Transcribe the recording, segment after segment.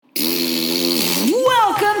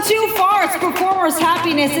to PHARTS, Performers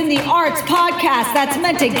Happiness in the Arts podcast that's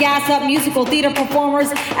meant to gas up musical theater performers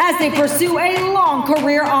as they pursue a long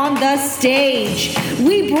career on the stage.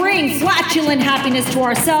 We bring flatulent happiness to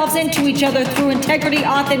ourselves and to each other through integrity,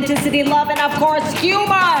 authenticity, love, and of course, humor.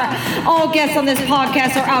 All guests on this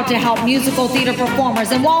podcast are out to help musical theater performers,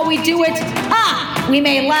 and while we do it, we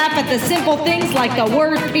may laugh at the simple things like the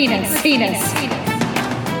word penis.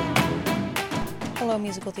 Hello,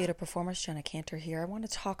 musical theater performers. Jenna Cantor here. I want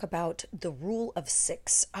to talk about the rule of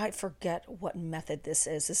 6. I forget what method this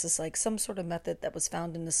is. This is like some sort of method that was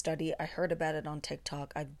found in the study. I heard about it on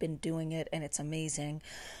TikTok. I've been doing it and it's amazing.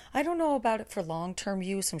 I don't know about it for long-term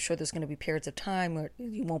use. I'm sure there's going to be periods of time where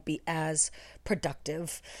you won't be as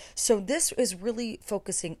productive. So this is really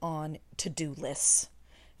focusing on to-do lists.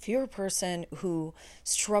 If you're a person who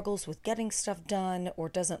struggles with getting stuff done or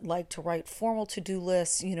doesn't like to write formal to-do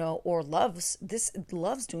lists, or loves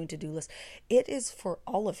doing to-do lists, it is for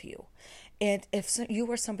all of you. And if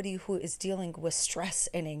you are somebody who is dealing with stress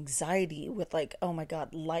and anxiety with like, oh my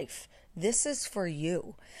God, life, this is for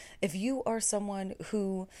you. If you are someone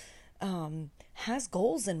who has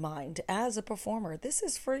goals in mind as a performer, this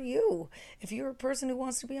is for you. If you're a person who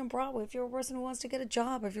wants to be on Broadway, if you're a person who wants to get a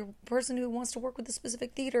job, if you're a person who wants to work with a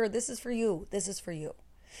specific theater, this is for you. This is for you.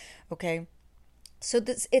 Okay? So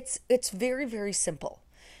it's very, very simple.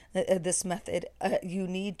 This method, you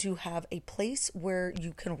need to have a place where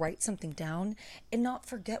you can write something down and not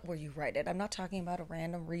forget where you write it. I'm not talking about a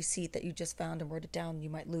random receipt that you just found and wrote it down. You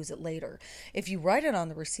might lose it later. If you write it on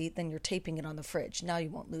the receipt, then you're taping it on the fridge. Now you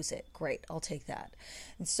won't lose it. Great, I'll take that.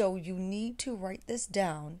 And so you need to write this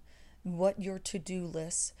down, what your to-do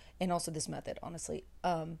list, and also this method, honestly,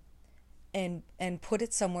 and put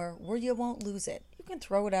it somewhere where you won't lose it. You can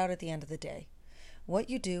throw it out at the end of the day. What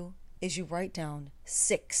you do is you write down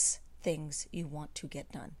 6 things you want to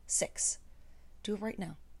get done. 6. Do it right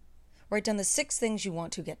now. Write down the 6 things you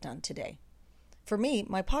want to get done today. For me,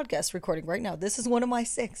 my podcast recording right now, this is one of my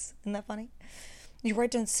 6. Isn't that funny? You write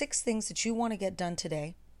down 6 things that you want to get done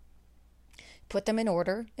today. Put them in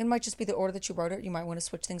order. It might just be the order that you wrote it. You might want to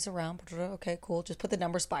switch things around. Okay, cool. Just put the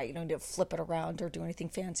numbers by. You don't need to flip it around or do anything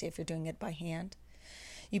fancy if you're doing it by hand.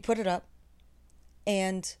 You put it up,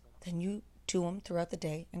 and then you do them throughout the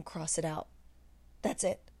day and cross it out. That's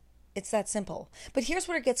it. It's that simple. But here's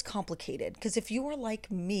where it gets complicated, because if you are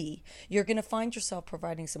like me, you're going to find yourself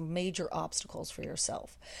providing some major obstacles for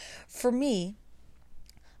yourself. For me,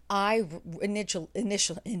 I initially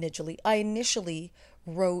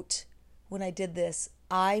wrote, when I did this,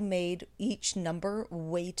 I made each number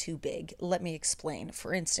way too big. Let me explain.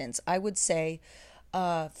 For instance, I would say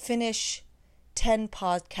finish 10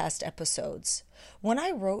 podcast episodes. When I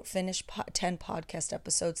wrote finish 10 podcast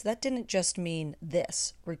episodes, that didn't just mean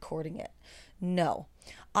this, recording it. No,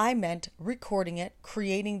 I meant recording it,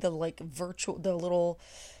 creating the little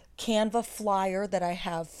Canva flyer that I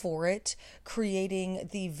have for it, creating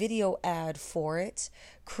the video ad for it,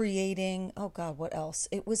 creating, oh God, what else?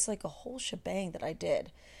 It was like a whole shebang that I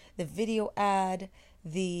did. The video ad,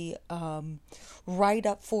 the write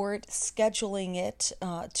up for it, scheduling it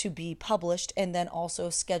to be published, and then also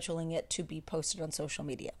scheduling it to be posted on social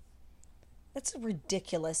media. That's a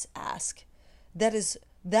ridiculous ask.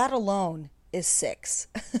 That alone is 6.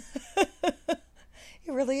 It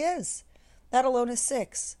really is. That alone is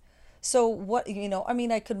 6. So what,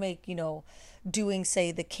 I could make, doing,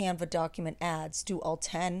 say, the Canva document ads, do all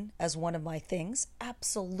 10 as one of my things.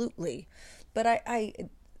 Absolutely. But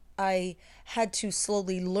I had to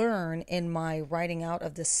slowly learn in my writing out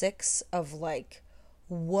of the 6 of like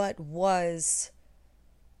what was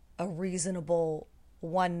a reasonable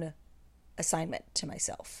one assignment to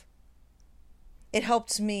myself. It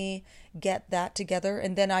helped me get that together,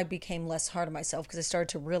 and then I became less hard on myself because I started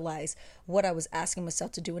to realize what I was asking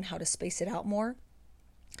myself to do and how to space it out more.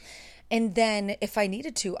 And then if I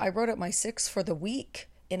needed to, I wrote out my 6 for the week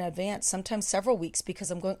in advance, sometimes several weeks,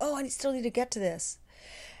 because I'm going, I still need to get to this.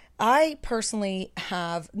 I personally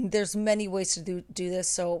there's many ways to do this,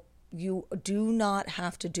 so you do not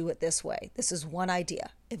have to do it this way. This is one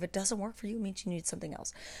idea. If it doesn't work for you, it means you need something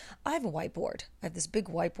else. I have a whiteboard. I have this big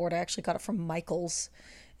whiteboard. I actually got it from Michael's,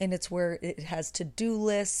 and it's where it has to-do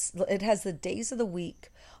lists. It has the days of the week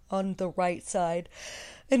on the right side,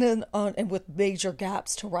 and then and with major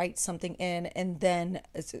gaps to write something in, and then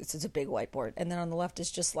it's a big whiteboard, and then on the left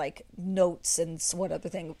is just like notes and what other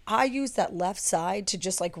thing. I use that left side to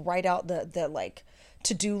just like write out the like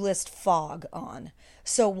to-do list fog on.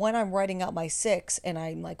 So when I'm writing out my 6 and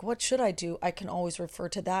I'm like, what should I do? I can always refer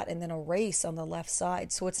to that and then erase on the left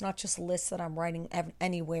side. So it's not just lists that I'm writing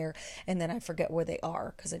anywhere and then I forget where they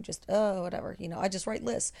are because I just, whatever, I just write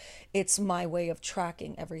lists. It's my way of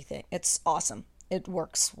tracking everything. It's awesome. It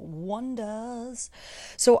works wonders.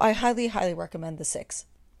 So I highly, highly recommend the 6.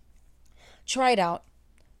 Try it out.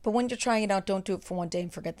 But when you're trying it out, don't do it for one day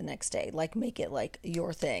and forget the next day. Like, make it like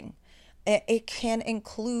your thing. It can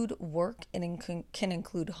include work and it can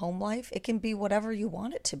include home life. It can be whatever you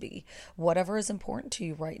want it to be. Whatever is important to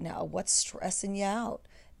you right now. What's stressing you out.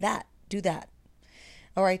 Do that.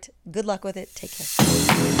 All right. Good luck with it. Take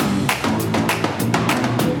care.